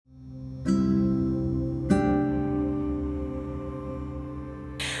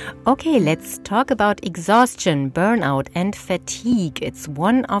Okay, let's talk about exhaustion, burnout, and fatigue. It's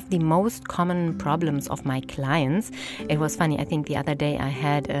one of the most common problems of my clients. It was funny. I think the other day I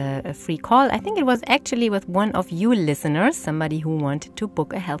had a free call. I think it was actually with one of you listeners, somebody who wanted to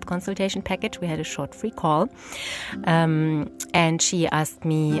book a health consultation package. We had a short free call. And she asked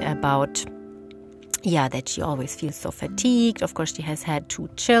me about that she always feels so fatigued. Of course, she has had 2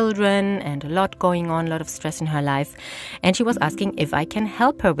 children and a lot going on, a lot of stress in her life. And she was asking if I can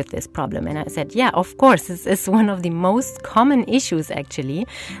help her with this problem. And I said, yeah, of course. This is one of the most common issues, actually,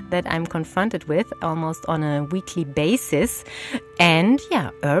 that I'm confronted with almost on a weekly basis. And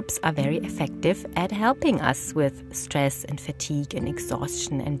herbs are very effective at helping us with stress and fatigue and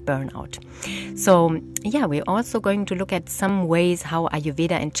exhaustion and burnout. So, we're also going to look at some ways how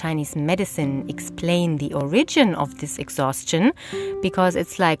Ayurveda and Chinese medicine explain the origin of this exhaustion, because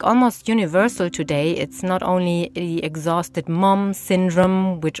it's like almost universal today. It's not only the exhausted mom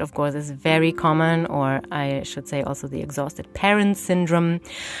syndrome, which of course is very common, or I should say also the exhausted parent syndrome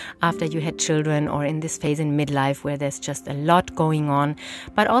after you had children, or in this phase in midlife where there's just a lot going on,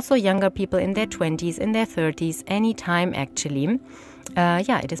 but also younger people in their 20s, in their 30s, anytime actually.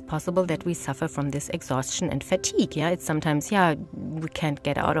 It is possible that we suffer from this exhaustion and fatigue. It's sometimes, we can't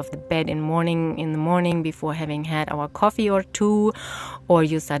get out of the bed in the morning before having had our coffee or 2, or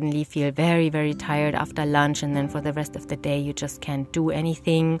you suddenly feel very, very tired after lunch, and then for the rest of the day you just can't do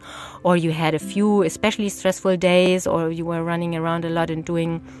anything, or you had a few especially stressful days, or you were running around a lot and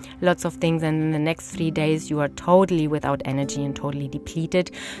doing lots of things, and in the next 3 days you are totally without energy and totally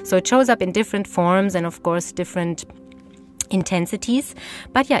depleted. So it shows up in different forms and of course different intensities,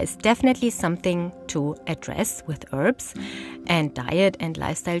 but it's definitely something to address with herbs and diet and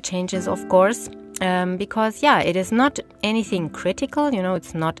lifestyle changes, of course, because it is not anything critical.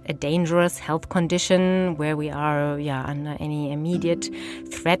 It's not a dangerous health condition where we are under any immediate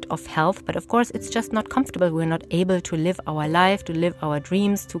threat of health, but of course it's just not comfortable. We're not able to live our life, to live our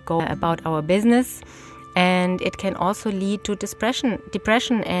dreams, to go about our business. And it can also lead to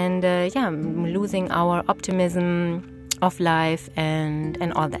depression and losing our optimism of life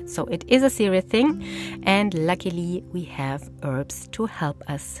and all that. So it is a serious thing, and luckily we have herbs to help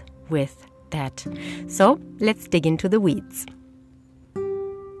us with that. So let's dig into the weeds.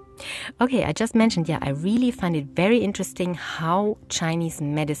 Okay, I just mentioned, I really find it very interesting how Chinese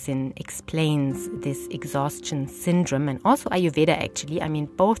medicine explains this exhaustion syndrome, and also Ayurveda actually. I mean,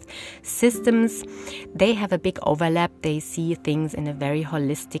 both systems, they have a big overlap. They see things in a very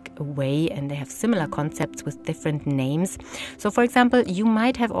holistic way, and they have similar concepts with different names. So, for example, you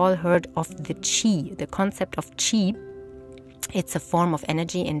might have all heard of the qi, the concept of qi. It's a form of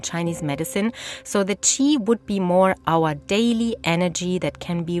energy in Chinese medicine. So the qi would be more our daily energy that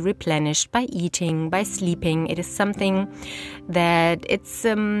can be replenished by eating, by sleeping. It is something that it's,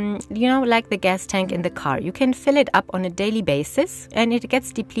 like the gas tank in the car. You can fill it up on a daily basis and it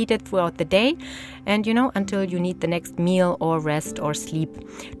gets depleted throughout the day. And, until you need the next meal or rest or sleep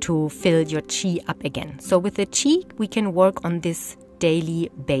to fill your qi up again. So with the qi, we can work on this daily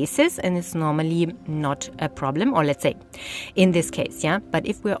basis, and it's normally not a problem, or let's say in this case, but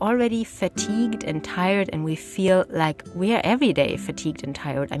if we're already fatigued and tired and we feel like we are every day fatigued and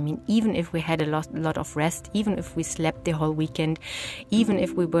tired, I mean, even if we had a lot of rest, even if we slept the whole weekend, even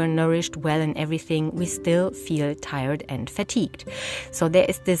if we were nourished well and everything, we still feel tired and fatigued. So there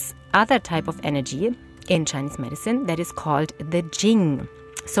is this other type of energy in Chinese medicine that is called the Jing.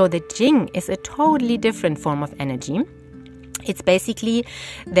 So the Jing is a totally different form of energy. It's basically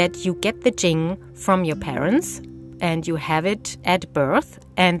that you get the Jing from your parents and you have it at birth,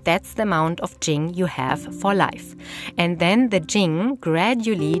 and that's the amount of Jing you have for life. And then the Jing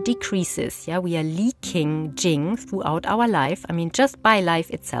gradually decreases. We are leaking Jing throughout our life. I mean, just by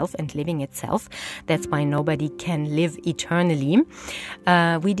life itself and living itself. That's why nobody can live eternally.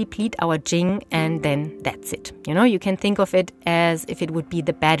 We deplete our Jing, and then that's it. You can think of it as if it would be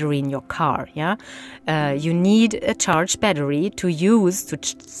the battery in your car. You need a charged battery to use to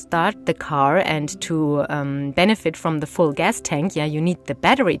start the car and to benefit from the full gas tank. You need the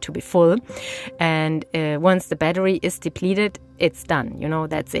battery to be full, and once the battery is depleted, it's done.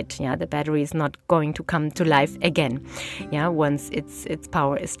 That's it. The battery is not going to come to life again. Once its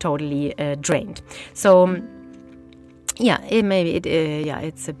power is totally drained. So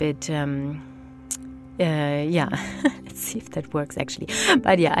it's a bit yeah, let's see if that works actually.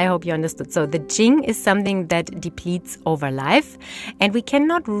 But yeah, I hope you understood. So the Jing is something that depletes over life, and we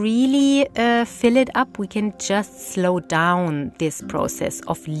cannot really fill it up. We can just slow down this process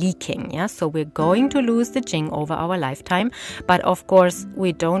of leaking. Yeah, so we're going to lose the Jing over our lifetime, but of course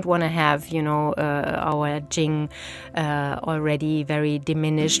we don't want to have, our Jing already very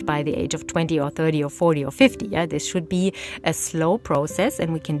diminished by the age of 20 or 30 or 40 or 50. Yeah, this should be a slow process,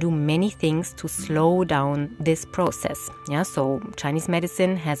 and we can do many things to slow down this process. Yeah, so Chinese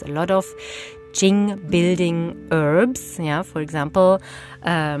medicine has a lot of Jing building herbs. Yeah, for example,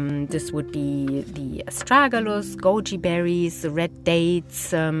 this would be the astragalus, goji berries, red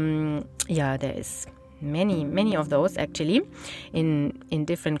dates. There is many of those actually in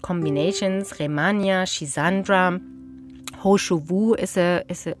different combinations. Rehmannia, Schisandra, Ho Shou Wu is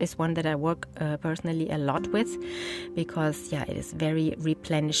one that I work personally a lot with, because it is very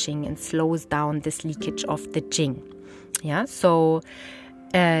replenishing and slows down this leakage of the Jing. Yeah, so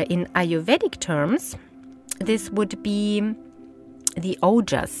in Ayurvedic terms, this would be the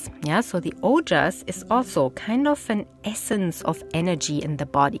ojas. Yeah, so the ojas is also kind of an essence of energy in the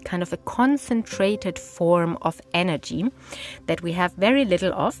body, kind of a concentrated form of energy that we have very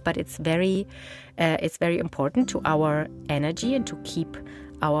little of, but it's very important to our energy and to keep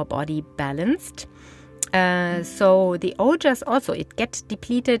our body balanced. So the ojas also, it gets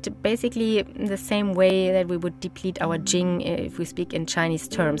depleted basically the same way that we would deplete our Jing if we speak in Chinese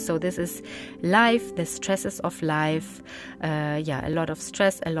terms. So this is life, the stresses of life, a lot of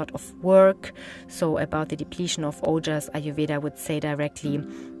stress, a lot of work. So about the depletion of ojas, Ayurveda would say directly,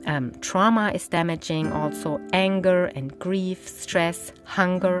 trauma is damaging, also anger and grief, stress,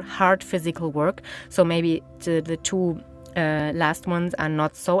 hunger, hard physical work. So maybe the two last ones are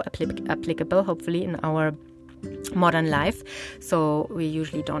not so applicable, hopefully, in our modern life. So we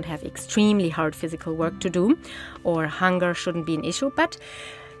usually don't have extremely hard physical work to do, or hunger shouldn't be an issue. But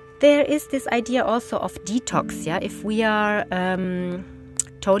there is this idea also of detox. Yeah, if we are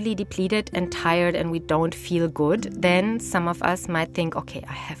totally depleted and tired and we don't feel good, then some of us might think, okay,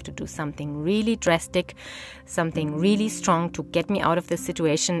 I have to do something really drastic, something really strong to get me out of this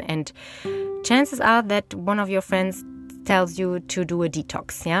situation. And chances are that one of your friends tells you to do a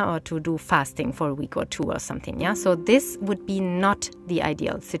detox, or to do fasting for a week or two or something. So this would be not the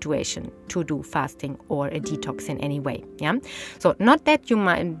ideal situation to do fasting or a detox in any way. So not that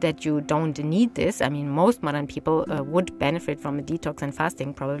you don't need this. I mean, most modern people would benefit from a detox and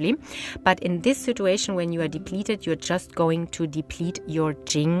fasting probably, but in this situation, when you are depleted, you're just going to deplete your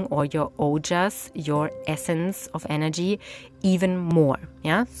Jing or your ojas, your essence of energy, even more.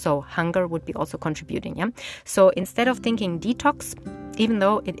 So hunger would be also contributing. So instead of thinking detox, even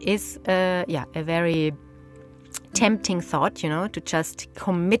though it is a very tempting thought, to just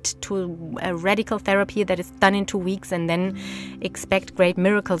commit to a radical therapy that is done in 2 weeks and then expect great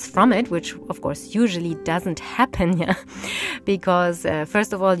miracles from it, which of course usually doesn't happen, because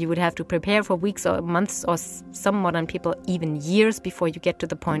first of all, you would have to prepare for weeks or months, or some modern people even years, before you get to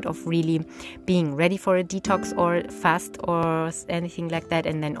the point of really being ready for a detox or fast or anything like that.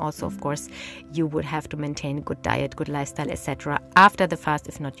 And then also, of course, you would have to maintain a good diet, good lifestyle, etc. after the fast.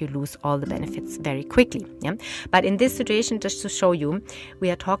 If not, you lose all the benefits very quickly. But in this situation, just to show you, we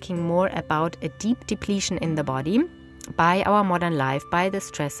are talking more about a deep depletion in the body by our modern life, by the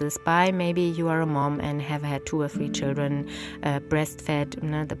stresses, by maybe you are a mom and have had 2 or 3 children,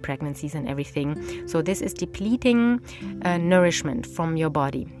 breastfed, the pregnancies and everything. So this is depleting nourishment from your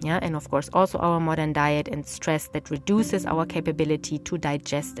body. And of course also our modern diet and stress that reduces our capability to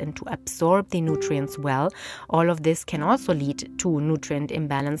digest and to absorb the nutrients well. All of this can also lead to nutrient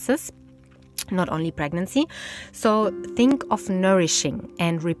imbalances, not only pregnancy. So think of nourishing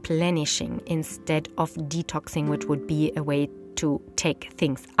and replenishing instead of detoxing, which would be a way to take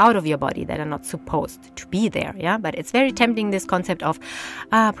things out of your body that are not supposed to be there. But it's very tempting, this concept of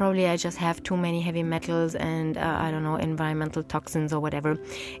probably I just have too many heavy metals and environmental toxins or whatever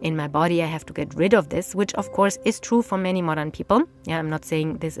in my body. I have to get rid of this, which of course is true for many modern people. I'm not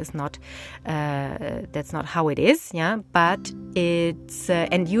saying this is not that's not how it is. But it's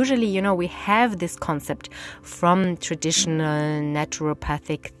and usually we have this concept from traditional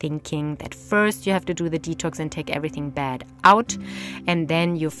naturopathic thinking that first you have to do the detox and take everything bad out, and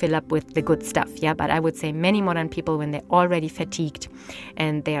then you fill up with the good stuff. But I would say many modern people, when they're already fatigued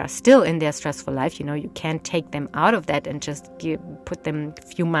and they are still in their stressful life, you can't take them out of that and just put them a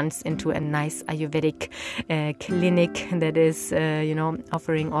few months into a nice Ayurvedic clinic that is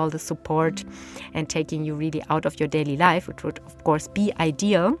offering all the support and taking you really out of your daily life, which would of course be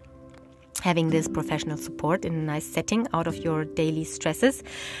ideal. having this professional support in a nice setting out of your daily stresses,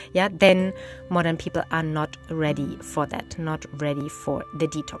 then modern people are not ready for that, not ready for the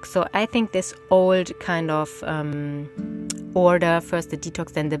detox. So I think this old kind of order, first the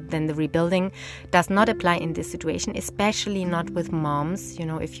detox, then the rebuilding, does not apply in this situation, especially not with moms.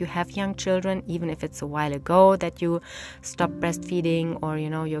 If you have young children, even if it's a while ago that you stopped breastfeeding, or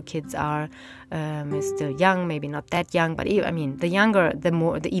your kids are still young, maybe not that young, but the younger, the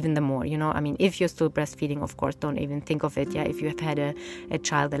more. If you're still breastfeeding, of course, don't even think of it. If you have had a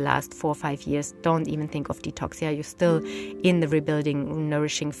child the last 4 or 5 years, don't even think of detox. You're still in the rebuilding,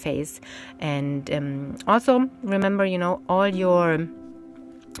 nourishing phase. And also remember,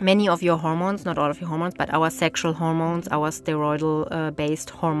 many of your hormones, not all of your hormones, but our sexual hormones, our steroidal based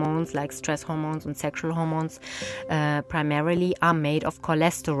hormones like stress hormones and sexual hormones primarily are made of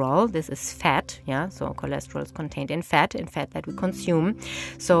cholesterol. This is fat, so cholesterol is contained in fat that we consume.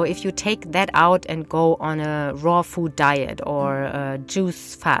 So if you take that out and go on a raw food diet or a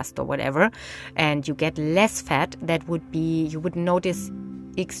juice fast or whatever, and you get less fat, you would notice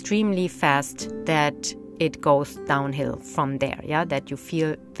extremely fast that it goes downhill from there, that you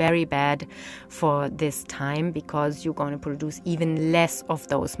feel very bad for this time, because you're going to produce even less of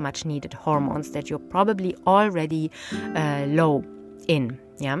those much needed hormones that you're probably already low in.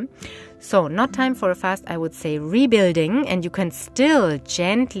 So not time for a fast, I would say rebuilding, and you can still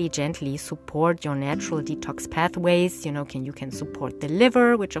gently support your natural detox pathways. You can support the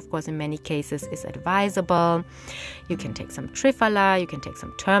liver, which of course in many cases is advisable. You can take some triphala, you can take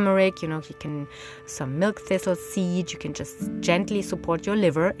some turmeric, some milk thistle seed. You can just gently support your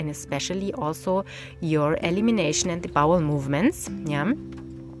liver, and especially also your elimination and the bowel movements.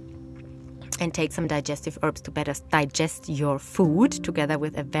 And take some digestive herbs to better digest your food together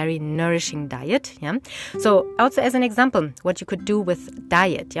with a very nourishing diet. So also as an example, what you could do with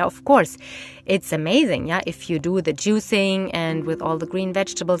diet. Of course, it's amazing. If you do the juicing and with all the green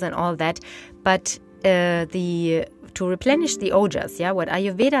vegetables and all that. But to replenish the ojas, what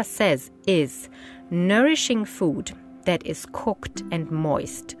Ayurveda says is nourishing food that is cooked and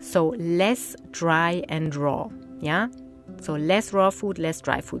moist. So less dry and raw. So less raw food, less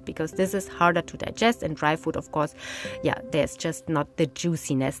dry food, because this is harder to digest, and dry food, of course, there's just not the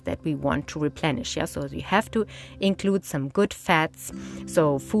juiciness that we want to replenish. So you have to include some good fats.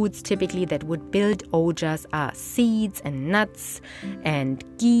 So foods typically that would build ojas are seeds and nuts and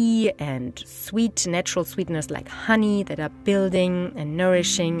ghee and natural sweeteners like honey that are building and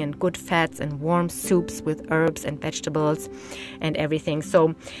nourishing, and good fats and warm soups with herbs and vegetables and everything.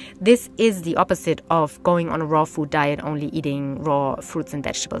 So this is the opposite of going on a raw food diet, only eating raw fruits and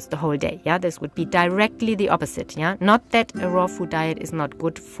vegetables the whole day. This would be directly the opposite. Not that a raw food diet is not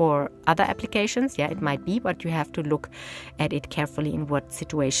good for other applications. It might be, but you have to look at it carefully in what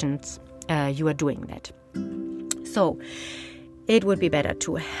situations you are doing that. So it would be better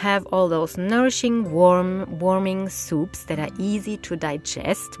to have all those nourishing, warming soups that are easy to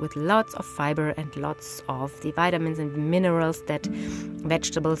digest, with lots of fiber and lots of the vitamins and minerals that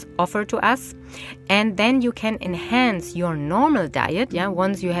vegetables offer to us. And then you can enhance your normal diet,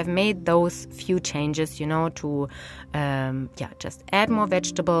 once you have made those few changes, to just add more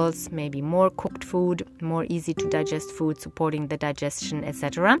vegetables, maybe more cooked food, more easy to digest food, supporting the digestion,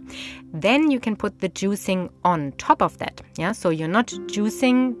 etc. Then you can put the juicing on top of that. So you're not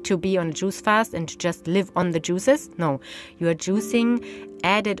juicing to be on a juice fast and to just live on the juices. No, you are juicing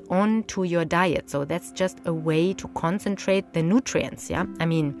added on to your diet. So that's just a way to concentrate the nutrients.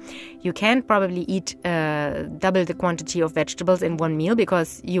 You can't probably eat double the quantity of vegetables in one meal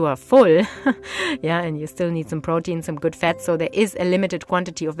because you are full. And you still need some protein, some good fat. So there is a limited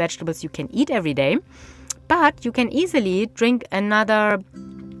quantity of vegetables you can eat every day. But you can easily drink another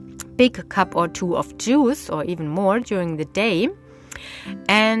big cup or two of juice, or even more, during the day.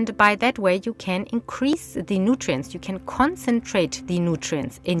 And by that way, you can increase the nutrients. You can concentrate the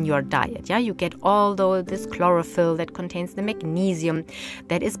nutrients in your diet. You get all this chlorophyll that contains the magnesium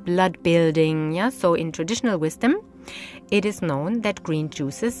that is blood building. So in traditional wisdom, it is known that green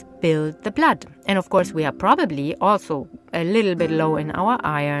juices build the blood. And of course, we are probably also a little bit low in our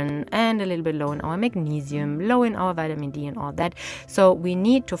iron and a little bit low in our magnesium, low in our vitamin D and all that. So we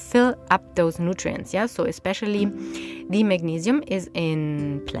need to fill up those nutrients. So especially the magnesium is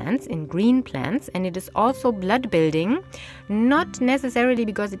in plants, in green plants, and it is also blood building, not necessarily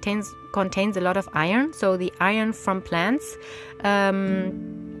because it contains a lot of iron. So the iron from plants,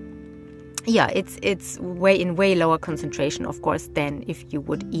 it's way lower concentration, of course, than if you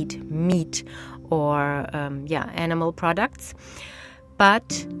would eat meat or animal products.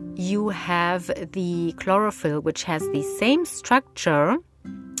 But you have the chlorophyll, which has the same structure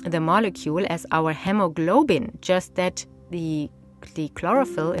the molecule as our hemoglobin, just that the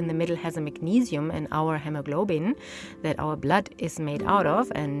chlorophyll in the middle has a magnesium, and our hemoglobin that our blood is made out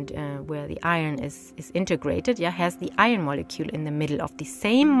of, and where the iron is integrated, has the iron molecule in the middle of the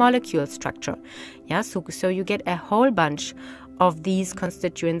same molecule structure. So you get a whole bunch of these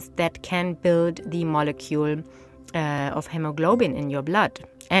constituents that can build the molecule of hemoglobin in your blood.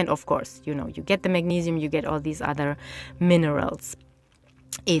 And of course, you get the magnesium, you get all these other minerals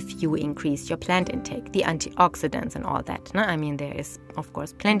if you increase your plant intake, the antioxidants and all that. I mean, there is, of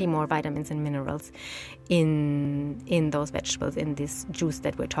course, plenty more vitamins and minerals in those vegetables, in this juice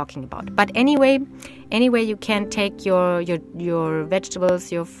that we're talking about. But anyway, you can take your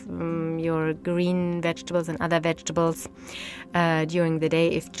vegetables, your green vegetables and other vegetables during the day.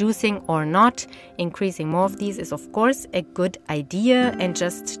 If juicing or not, increasing more of these is, of course, a good idea, and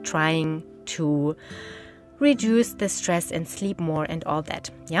just trying to reduce the stress and sleep more and all that.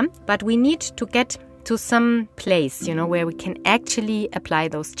 But we need to get to some place, where we can actually apply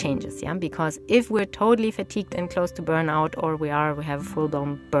those changes. Because if we're totally fatigued and close to burnout, or we have a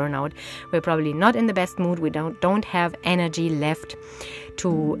full-blown burnout, we're probably not in the best mood. We don't have energy left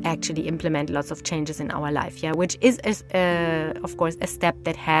to actually implement lots of changes in our life, which is of course a step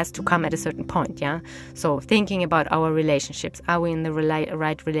that has to come at a certain point. So thinking about our relationships, are we in the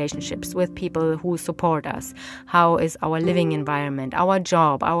right relationships with people who support us? How is our living environment, our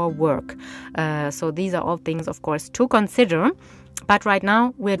job, our work? So these are all things, of course, to consider. But right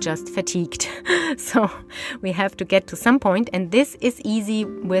now, we're just fatigued. So we have to get to some point, and this is easy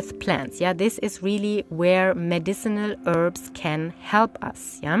with plants. This is really where medicinal herbs can help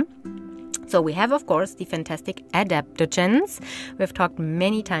us. So we have, of course, the fantastic adaptogens. We've talked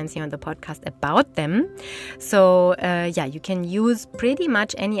many times here on the podcast about them. So, you can use pretty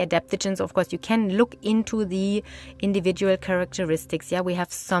much any adaptogens. Of course, you can look into the individual characteristics. We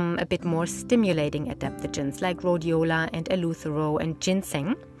have some a bit more stimulating adaptogens like rhodiola and eleuthero and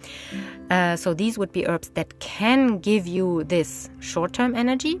ginseng. So these would be herbs that can give you this short-term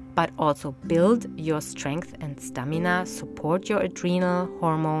energy, but also build your strength and stamina, support your adrenal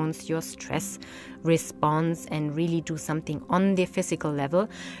hormones, your stress response, and really do something on the physical level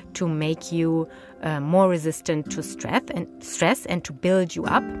to make you more resistant to stress and to build you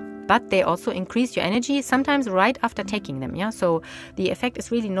up. But they also increase your energy, sometimes right after taking them. So the effect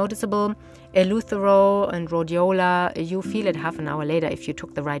is really noticeable. Eleuthero and rhodiola, you feel it half an hour later if you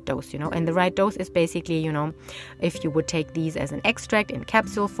took the right dose, And the right dose is basically, if you would take these as an extract in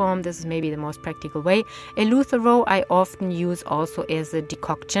capsule form, this is maybe the most practical way. Eleuthero I often use also as a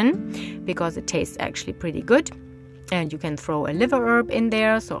decoction because it tastes actually pretty good. And you can throw a liver herb in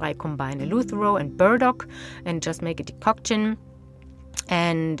there. So I combine eleuthero and burdock and just make a decoction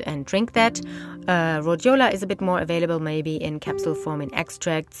and drink that. Rhodiola is a bit more available maybe in capsule form, in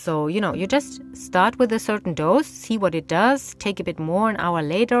extract. So, you just start with a certain dose, see what it does, take a bit more an hour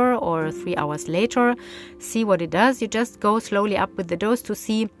later or 3 hours later, see what it does. You just go slowly up with the dose to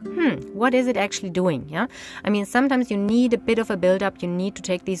see, what is it actually doing? I mean, sometimes you need a bit of a build-up. You need to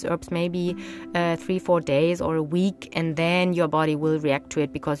take these herbs maybe 3-4 days or a week, and then your body will react to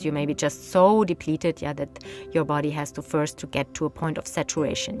it because you may be just so depleted, that your body has to first get to a point of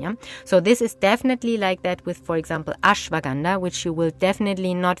saturation. So this is definitely like that with, for example, ashwagandha, which you will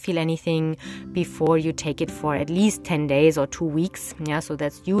definitely not feel anything before you take it for at least 10 days or 2 weeks. So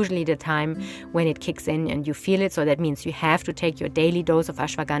that's usually the time when it kicks in and you feel it. So that means you have to take your daily dose of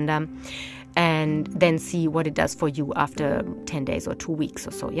ashwagandha and then see what it does for you after 10 days or 2 weeks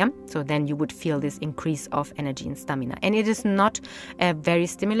or so, So then you would feel this increase of energy and stamina. And it is not a very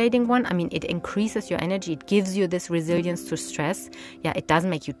stimulating one. I mean, it increases your energy. It gives you this resilience to stress. It doesn't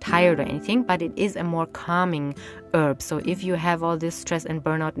make you tired or anything, but it is a more calming herb. So if you have all this stress and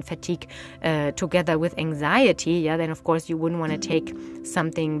burnout and fatigue together with anxiety, then of course you wouldn't want to take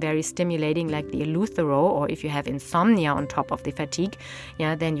something very stimulating like the eleuthero, or if you have insomnia on top of the fatigue,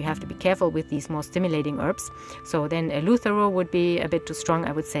 then you have to be careful with these more stimulating herbs. So then eleuthero would be a bit too strong,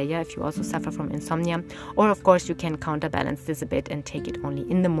 I would say, if you also suffer from insomnia. Or of course you can counterbalance this a bit and take it only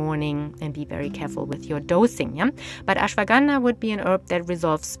in the morning and be very careful with your dosing. But ashwagandha would be an herb that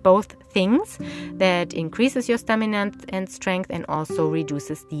resolves both things, that increases your stamina and strength and also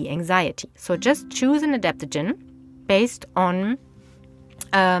reduces the anxiety. So just choose an adaptogen based on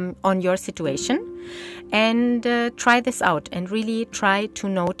your situation and try this out and really try to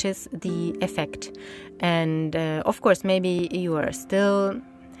notice the effect. And of course, maybe you are still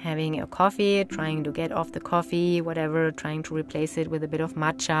having a coffee, trying to get off the coffee, whatever, trying to replace it with a bit of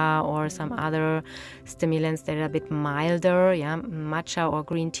matcha or some other stimulants that are a bit milder, matcha or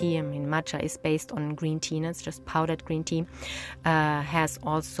green tea. I mean, matcha is based on green tea, and it's just powdered green tea. Has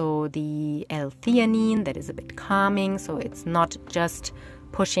also the L-theanine that is a bit calming, so it's not just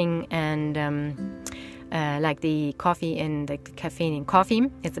pushing and like the coffee and the caffeine in coffee.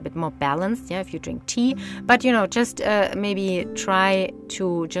 It's a bit more balanced, if you drink tea. But, just maybe try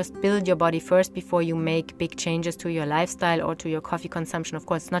to just build your body first before you make big changes to your lifestyle or to your coffee consumption. Of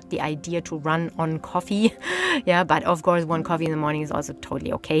course, it's not the idea to run on coffee, but of course, one coffee in the morning is also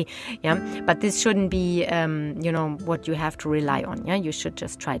totally okay, But this shouldn't be, what you have to rely on, You should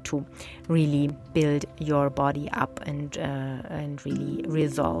just try to really build your body up and really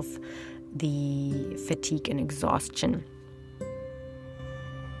resolve the fatigue and exhaustion.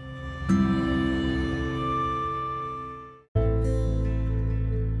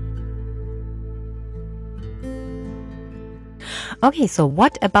 Okay, so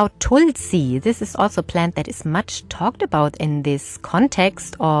what about Tulsi? This is also a plant that is much talked about in this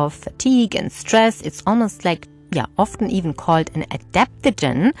context of fatigue and stress. It's almost like often even called an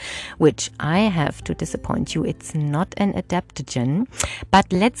adaptogen, which I have to disappoint you. It's not an adaptogen.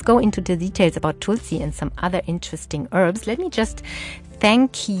 But let's go into the details about Tulsi and some other interesting herbs. Let me just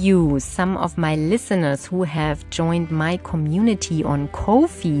thank you, some of my listeners who have joined my community on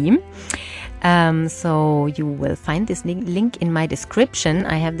Ko-fi. So you will find this link in my description.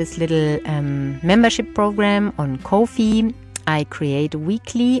 I have this little membership program on Ko-fi. I create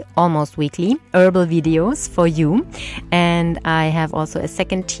almost weekly herbal videos for you, and I have also a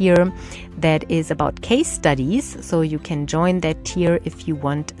second tier that is about case studies, so you can join that tier if you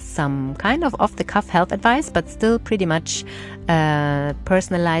want some kind of off-the-cuff health advice, but still pretty much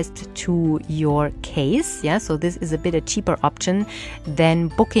personalized to your case. So this is a bit a cheaper option than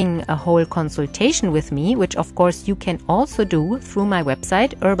booking a whole consultation with me, which of course you can also do through my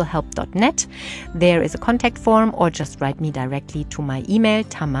website herbalhelp.net. There is a contact form, or just write me directly to my email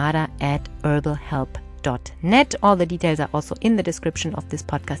tamara@herbalhelp.net. All the details are also in the description of this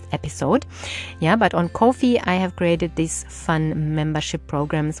podcast episode. But on Ko-fi, I have created these fun membership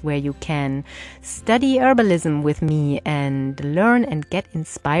programs where you can study herbalism with me and learn and get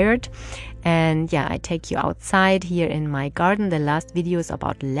inspired. And I take you outside here in my garden. The last video is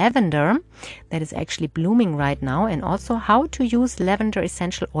about lavender that is actually blooming right now, and also how to use lavender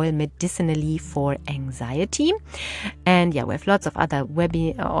essential oil medicinally for anxiety. And we have lots of other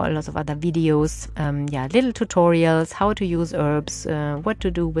lots of other videos, little tutorials, how to use herbs, what to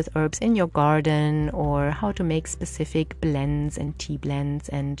do with herbs in your garden, or how to make specific blends and tea blends,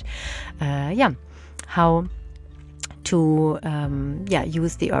 and how to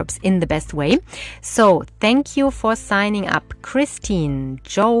use the herbs in the best way. So thank you for signing up, Christine,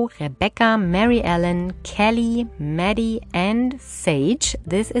 Joe, Rebecca, Mary Ellen, Kelly, Maddie, and Sage.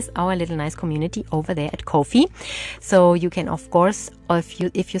 This is our little nice community over there at Ko-fi. So you can, of course,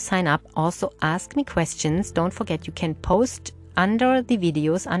 if you sign up, also ask me questions. Don't forget, you can post under the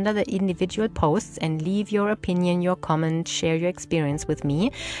videos, under the individual posts, and leave your opinion, your comment, share your experience with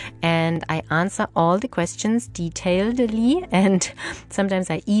me. And I answer all the questions detailedly, and sometimes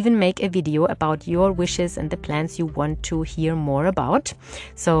I even make a video about your wishes and the plants you want to hear more about.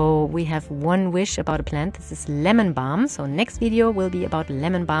 So we have one wish about a plant. This is lemon balm. So next video will be about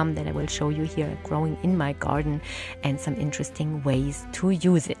lemon balm that I will show you here growing in my garden and some interesting ways to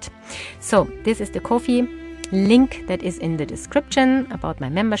use it. So this is the Ko-fi link that is in the description about my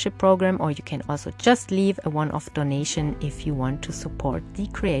membership program, or you can also just leave a one-off donation if you want to support the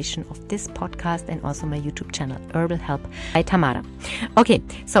creation of this podcast and also my YouTube channel, Herbal Help by Tamara. Okay,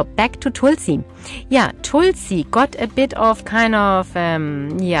 so back to Tulsi. Tulsi got a bit of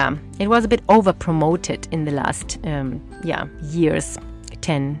it was a bit over promoted in the last years,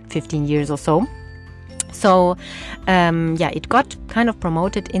 10, 15 years or so. So, it got kind of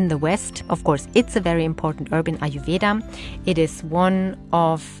promoted in the West. Of course, it's a very important herb in Ayurveda. It is one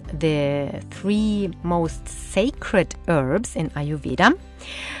of the 3 most sacred herbs in Ayurveda.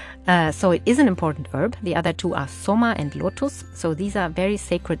 So it is an important herb. The other 2 are Soma and Lotus. So these are very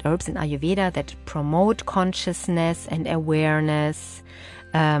sacred herbs in Ayurveda that promote consciousness and awareness.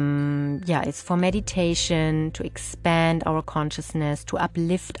 It's for meditation, to expand our consciousness, to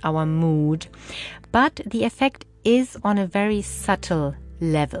uplift our mood. But the effect is on a very subtle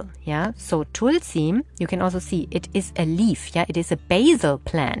level. So Tulsi, you can also see it is a leaf. It is a basil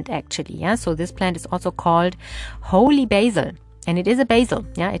plant actually. So this plant is also called holy basil, and it is a basil.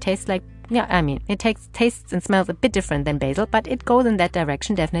 It tastes like Yeah, I mean, it tastes and smells a bit different than basil, but it goes in that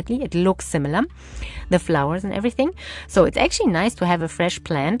direction, definitely. It looks similar, the flowers and everything. So it's actually nice to have a fresh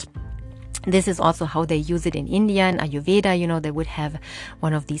plant. This is also how they use it in India. In Ayurveda, they would have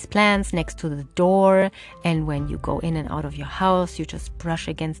one of these plants next to the door. And when you go in and out of your house, you just brush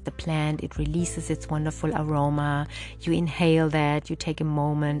against the plant. It releases its wonderful aroma. You inhale that. You take a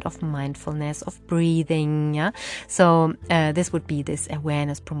moment of mindfulness, of breathing. Yeah. So this would be this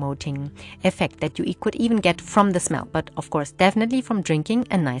awareness promoting effect that you could even get from the smell. But of course, definitely from drinking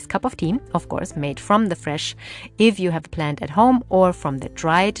a nice cup of tea, of course, made from the fresh, if you have a plant at home, or from the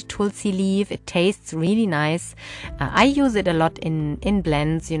dried tulsi leaf. It tastes really nice. I use it a lot in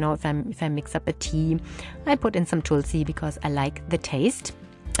blends. If I mix up a tea, I put in some tulsi because I like the taste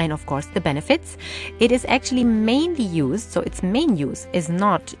and of course the benefits. It is actually mainly used, so its main use is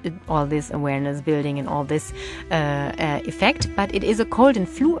not all this awareness building and all this effect, but it is a cold and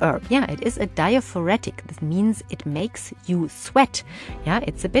flu herb. Yeah, it is a diaphoretic. This means it makes you sweat. Yeah,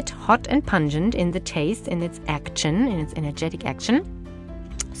 it's a bit hot and pungent in the taste, in its action, in its energetic action.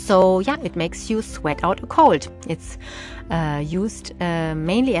 So yeah, it makes you sweat out a cold. It's used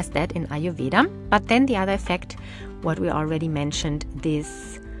mainly as that in Ayurveda. But then the other effect, what we already mentioned,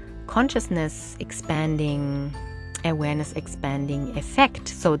 this consciousness expanding, awareness expanding effect.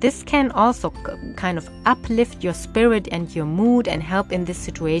 So this can also kind of uplift your spirit and your mood and help in this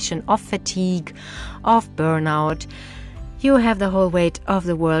situation of fatigue, of burnout. You have the whole weight of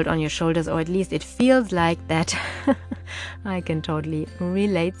the world on your shoulders, or at least it feels like that. I can totally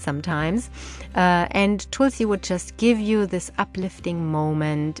relate sometimes. And Tulsi would just give you this uplifting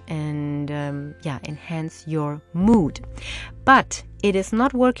moment and enhance your mood. But it is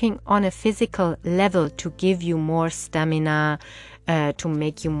not working on a physical level to give you more stamina, to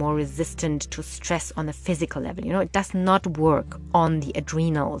make you more resistant to stress on a physical level. It does not work on the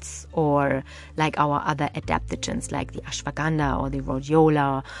adrenals or like our other adaptogens like the ashwagandha or the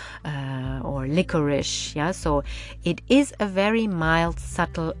rhodiola or licorice. Yeah, so it is a very mild,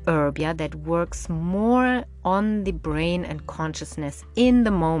 subtle herb. Yeah, that works more on the brain and consciousness in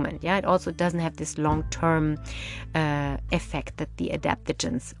the moment. Yeah, it also doesn't have this long-term effect that the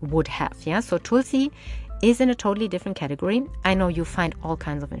adaptogens would have. Yeah, so Tulsi is in a totally different category. I know you find all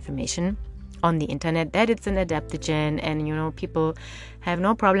kinds of information on the internet that it's an adaptogen, and people have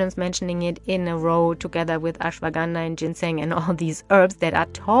no problems mentioning it in a row together with ashwagandha and ginseng and all these herbs that are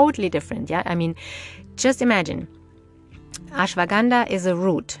totally different. Yeah, I mean, just imagine, ashwagandha is a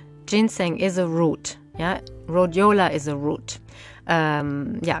root, ginseng is a root, yeah, rhodiola is a root.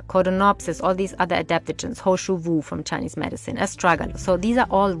 Codonopsis, all these other adaptogens, Ho Shou Wu from Chinese medicine, astragalus. So these are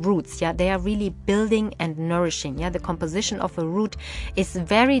all roots. Yeah, they are really building and nourishing. Yeah, the composition of a root is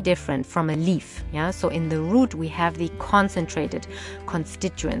very different from a leaf. Yeah, so in the root we have the concentrated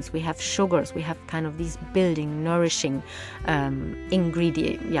constituents, we have sugars, we have kind of these building, nourishing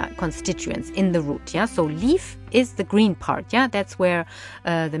constituents in the root. Yeah, so leaf is the green part. Yeah, that's where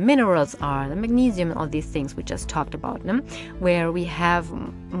the minerals are, the magnesium, all these things we just talked about them, where we have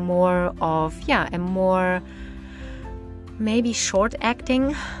more of a more maybe short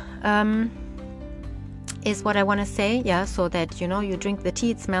acting is what I want to say. Yeah, so that you drink the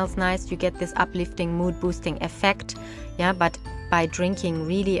tea, it smells nice, you get this uplifting, mood boosting effect. Yeah, but by drinking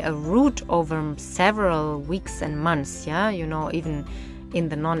really a root over several weeks and months, even in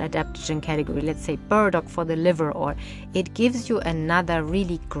the non-adaptogen category, let's say burdock for the liver, or it gives you another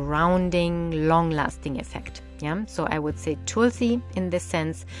really grounding, long-lasting effect. Yeah, so I would say Tulsi in this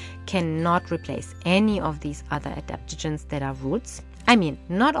sense cannot replace any of these other adaptogens that are roots. I mean,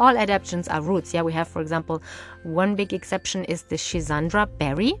 not all adaptogens are roots. Yeah, we have, for example, one big exception is the Schisandra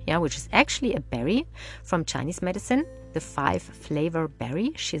berry, which is actually a berry from Chinese medicine, the 5-flavor berry,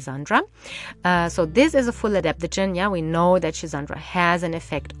 Schisandra. So this is a full adaptogen. Yeah, we know that Schisandra has an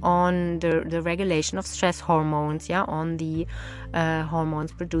effect on the regulation of stress hormones, on the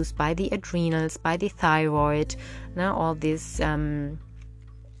hormones produced by the adrenals, by the thyroid, all this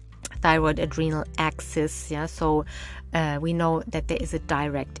thyroid adrenal axis. Yeah, so we know that there is a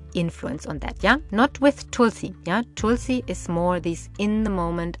direct influence on that. Yeah, not with Tulsi. Yeah, Tulsi is more this in the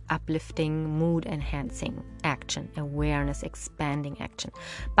moment, uplifting, mood enhancing action, awareness expanding action.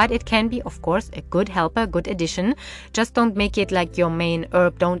 But it can be, of course, a good helper, good addition. Just don't make it like your main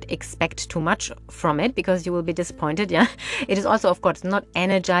herb. Don't expect too much from it because you will be disappointed. Yeah, it is also, of course, not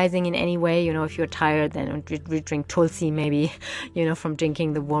energizing in any way. If you're tired, then we drink Tulsi. Maybe from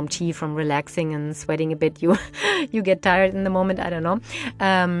drinking the warm tea, from relaxing and sweating a bit, you get tired in the moment. I don't know,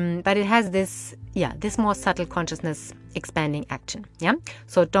 but it has this this more subtle consciousness expanding action. Yeah.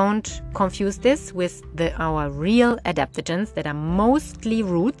 So don't confuse this with our real adaptogens that are mostly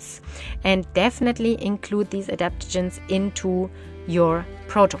roots, and definitely include these adaptogens into your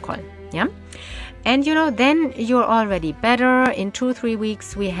protocol. Yeah. And then you're already better. In 2-3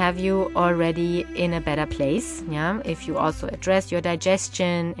 weeks, we have you already in a better place. Yeah. If you also address your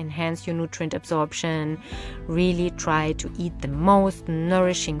digestion, enhance your nutrient absorption, really try to eat the most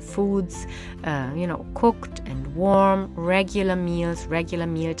nourishing foods, cooked and warm, regular meals, regular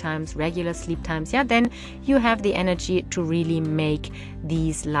meal times, regular sleep times. Yeah. Then you have the energy to really make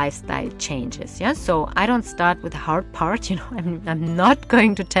these lifestyle changes. Yeah. So I don't start with the hard part. I'm not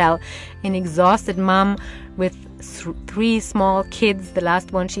going to tell an exhausted mom with 3 small kids, the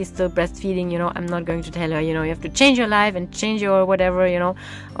last one she's still breastfeeding, I'm not going to tell her, you have to change your life and change your whatever,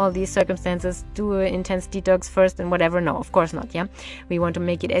 all these circumstances, do an intense detox first and whatever. No, of course not. Yeah, we want to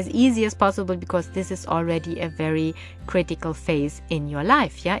make it as easy as possible, because this is already a very critical phase in your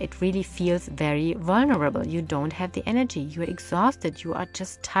life. Yeah, it really feels very vulnerable. You don't have the energy, you're exhausted, you are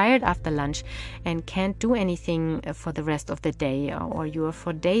just tired after lunch and can't do anything for the rest of the day, or you are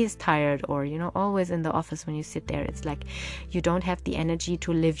for days tired, or always in the office when you sit there. It's like you don't have the energy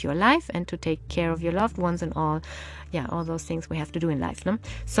to live your life and to take care of your loved ones and all those things we have to do in life. No?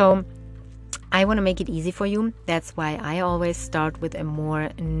 So I want to make it easy for you. That's why I always start with a more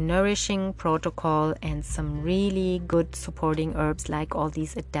nourishing protocol and some really good supporting herbs, like all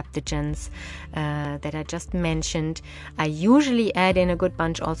these adaptogens that I just mentioned. I usually add in a good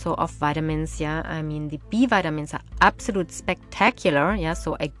bunch also of vitamins. Yeah, I mean, the B vitamins are absolute spectacular. Yeah,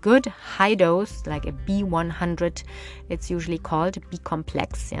 so a good high dose, like a B100, it's usually called B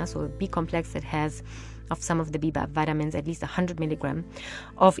complex. Yeah, so a B complex that has of some of the B vitamins, at least 100 milligram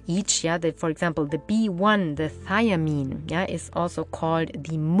of each. Yeah, for example, the B1, the thiamine, is also called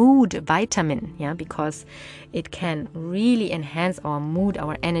the mood vitamin. Yeah, because it can really enhance our mood,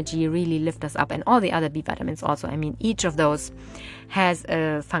 our energy, really lift us up, and all the other B vitamins also. I mean, each of those has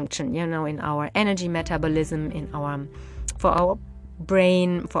a function, in our energy metabolism, for our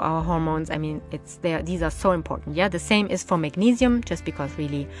brain, for our hormones. I mean, it's there. These are so important. Yeah, the same is for magnesium, just because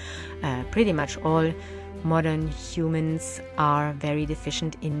really pretty much all modern humans are very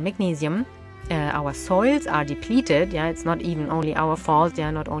deficient in magnesium. Our soils are depleted. Yeah, it's not even only our fault. Yeah,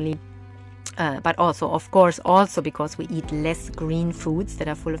 not only but also, of course, also because we eat less green foods that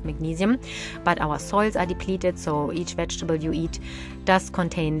are full of magnesium. But our soils are depleted, so each vegetable you eat does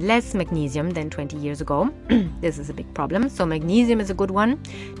contain less magnesium than 20 years ago. This is a big problem. So magnesium is a good one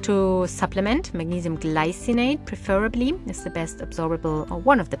to supplement. Magnesium glycinate, preferably, is the best absorbable, or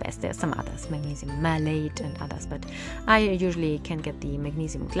one of the best. There are some others, magnesium malate and others, but I usually can get the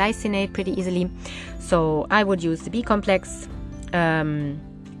magnesium glycinate pretty easily. So I would use the B complex,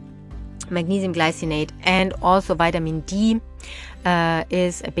 magnesium glycinate, and also vitamin D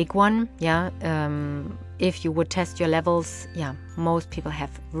is a big one. If you would test your levels, most people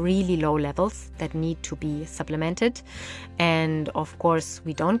have really low levels that need to be supplemented. And of course,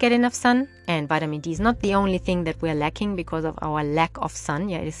 we don't get enough sun, and vitamin D is not the only thing that we're lacking because of our lack of sun.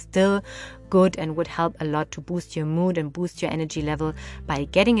 It is still good and would help a lot to boost your mood and boost your energy level by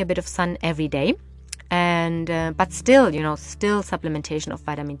getting a bit of sun every day. And but still, still supplementation of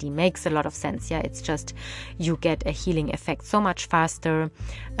vitamin D makes a lot of sense. It's just you get a healing effect so much faster,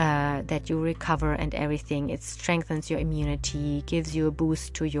 that you recover and everything. It strengthens your immunity, gives you a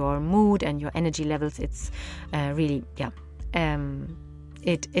boost to your mood and your energy levels. It's really,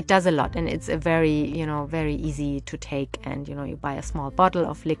 it does a lot, and it's a very, very easy to take. And you buy a small bottle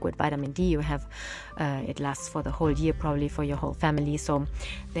of liquid vitamin D, you have it lasts for the whole year, probably for your whole family. So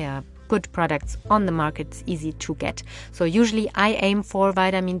they are good products on the market. It's easy to get. So usually I aim for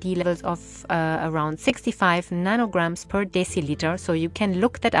vitamin D levels of around 65 nanograms per deciliter. So you can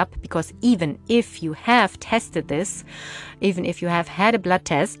look that up, because even if you have tested this, even if you have had a blood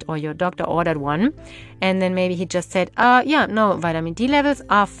test or your doctor ordered one, and then maybe he just said, no, vitamin D levels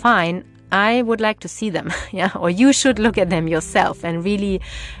are fine, I would like to see them. Or you should look at them yourself and really,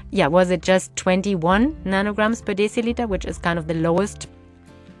 was it just 21 nanograms per deciliter, which is kind of the lowest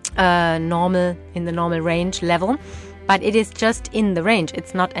normal range level, but it is just in the range.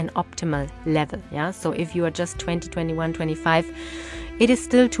 It's not an optimal level. So if you are just 20, 21, 25, it is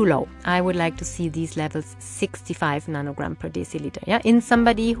still too low. I would like to see these levels 65 nanogram per deciliter. In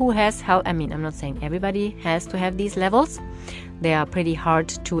somebody who has health. I mean, I'm not saying everybody has to have these levels. They are pretty hard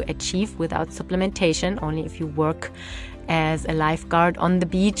to achieve without supplementation, only if you work as a lifeguard on the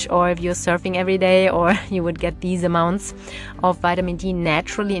beach, or if you're surfing every day, or you would get these amounts of vitamin D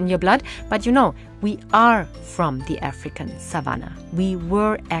naturally in your blood. But we are from the African savanna. We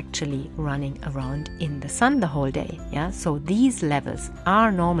were actually running around in the sun the whole day. So these levels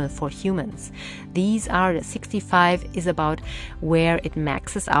are normal for humans. These are 65 is about where it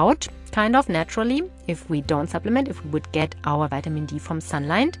maxes out kind of naturally if we don't supplement, if we would get our vitamin D from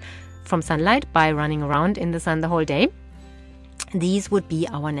sunlight by running around in the sun the whole day. These would be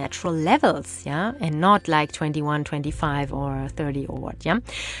our natural levels, and not like 21, 25 or 30 or what,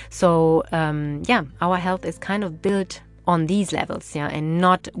 So, our health is kind of built on these levels, and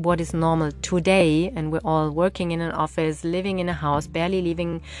not what is normal today. And we're all working in an office, living in a house, barely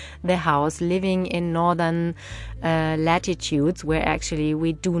leaving the house, living in northern latitudes where actually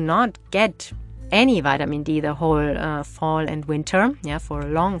we do not get any vitamin D the whole fall and winter.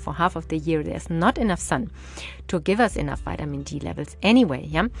 For half of the year, there's not enough sun to give us enough vitamin D levels anyway.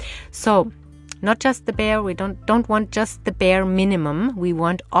 So not just the bare, we don't want just the bare minimum. We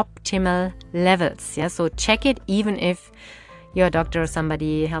want optimal levels. So check it, even if your doctor or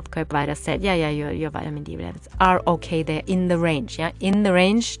somebody, healthcare provider said, your vitamin D levels are okay, they're in the range. In the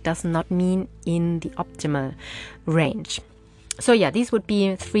range does not mean in the optimal range. So these would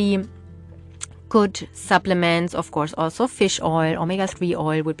be 3 good supplements. Of course, also fish oil, omega-3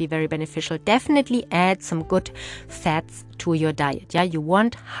 oil would be very beneficial. Definitely add some good fats to your diet. You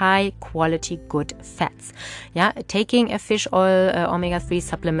want high quality good fats. Taking a fish oil omega-3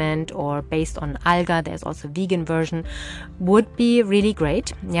 supplement, or based on alga, there's also a vegan version, would be really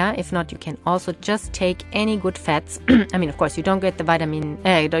great. If not, you can also just take any good fats. I mean, of course, you don't get the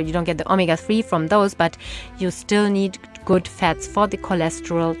you don't get the omega-3 from those, but you still need good fats for the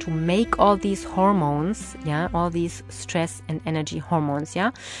cholesterol to make all these hormones, all these stress and energy hormones,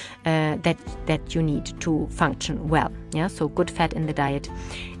 that you need to function well. So good fat in the diet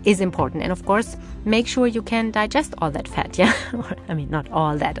is important. And of course, make sure you can digest all that fat. I mean, not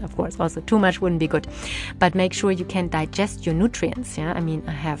all that, of course. Also, too much wouldn't be good. But make sure you can digest your nutrients. I mean,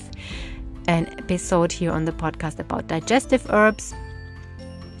 I have an episode here on the podcast about digestive herbs.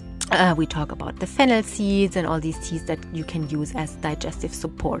 We talk about the fennel seeds and all these teas that you can use as digestive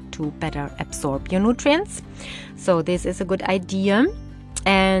support to better absorb your nutrients. So this is a good idea.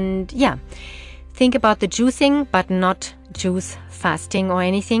 And think about the juicing, but not juice fasting or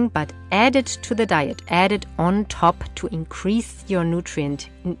anything, but add it to the diet, add it on top to increase your nutrient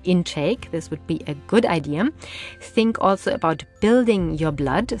intake. This would be a good idea. Think also about building your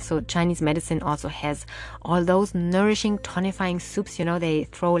blood. So Chinese medicine also has all those nourishing, tonifying soups. They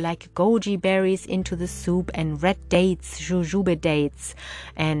throw like goji berries into the soup, and red dates, jujube dates,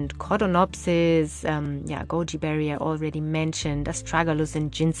 and codonopsis, goji berry I already mentioned, astragalus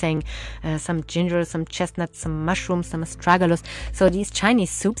and ginseng, some ginger, some chestnuts, some mushrooms, some astragalus. So these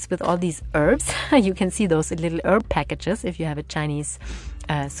Chinese soups with all these herbs, you can see those little herb packages if you have a Chinese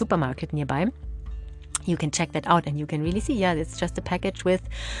supermarket nearby. You can check that out and you can really see, it's just a package with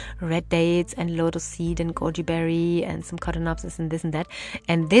red dates and lotus seed and goji berry and some codonopsis and this and that.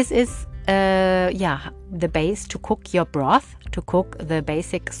 And this is, the base to cook your broth, to cook the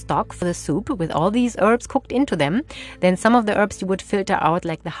basic stock for the soup with all these herbs cooked into them. Then some of the herbs you would filter out,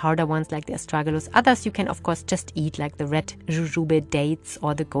 like the harder ones, like the astragalus. Others you can, of course, just eat, like the red jujube dates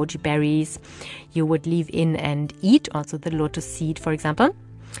or the goji berries. You would leave in and eat, also the lotus seed, for example.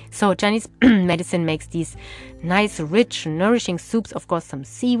 So Chinese medicine makes these nice, rich, nourishing soups. Of course, some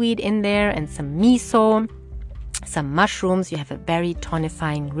seaweed in there and some miso, some mushrooms. You have a very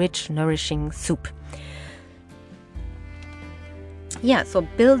tonifying, rich, nourishing soup. So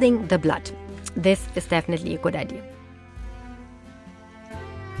building the blood. This is definitely a good idea.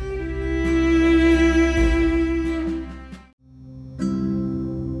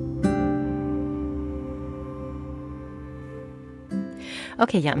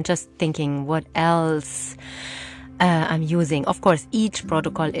 Okay, I'm just thinking what else I'm using. Of course, each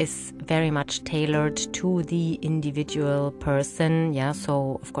protocol is very much tailored to the individual person.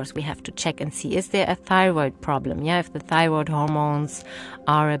 So of course we have to check and see, is there a thyroid problem? If the thyroid hormones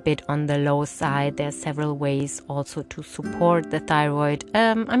are a bit on the low side, there are several ways also to support the thyroid.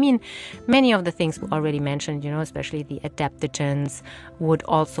 Many of the things we already mentioned, especially the adaptogens would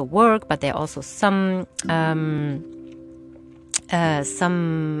also work, but there are also some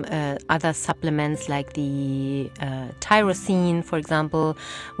other supplements like the tyrosine, for example,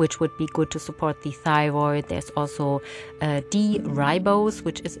 which would be good to support the thyroid. There's also D-ribose,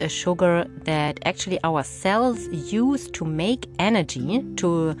 which is a sugar that actually our cells use to make energy,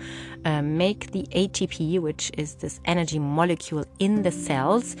 to make the ATP, which is this energy molecule in the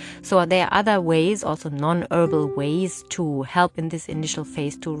cells. So there are other ways, also non-herbal ways, to help in this initial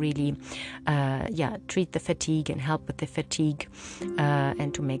phase to really treat the fatigue and help with the fatigue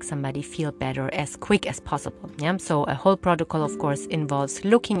and to make somebody feel better as quick as possible. Yeah. So a whole protocol, of course, involves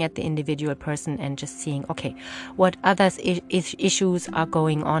looking at the individual person and just seeing, okay, what other issues are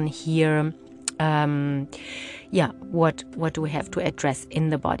going on here. What do we have to address in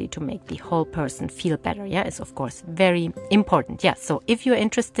the body to make the whole person feel better? Yeah, it's of course very important. Yeah, so if you're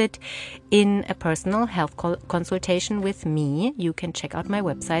interested in a personal health consultation with me, you can check out my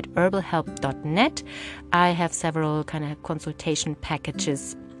website, herbalhelp.net. I have several kind of consultation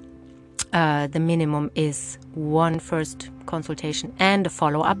packages. The minimum is one first consultation and a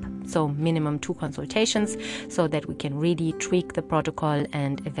follow-up, so minimum 2 consultations, so that we can really tweak the protocol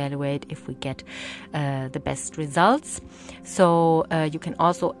and evaluate if we get the best results. So you can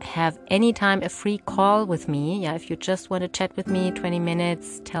also have anytime a free call with me. Yeah, if you just want to chat with me 20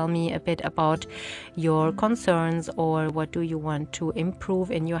 minutes, tell me a bit about your concerns or what do you want to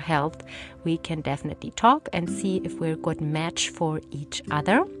improve in your health, we can definitely talk and see if we're a good match for each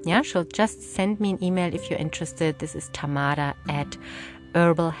other. Yeah, so just send me an email if you're interested. This is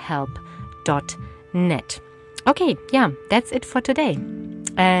tamara@herbalhelp.net. Okay, yeah, that's it for today.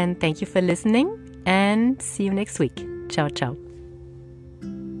 And thank you for listening and see you next week. Ciao, ciao.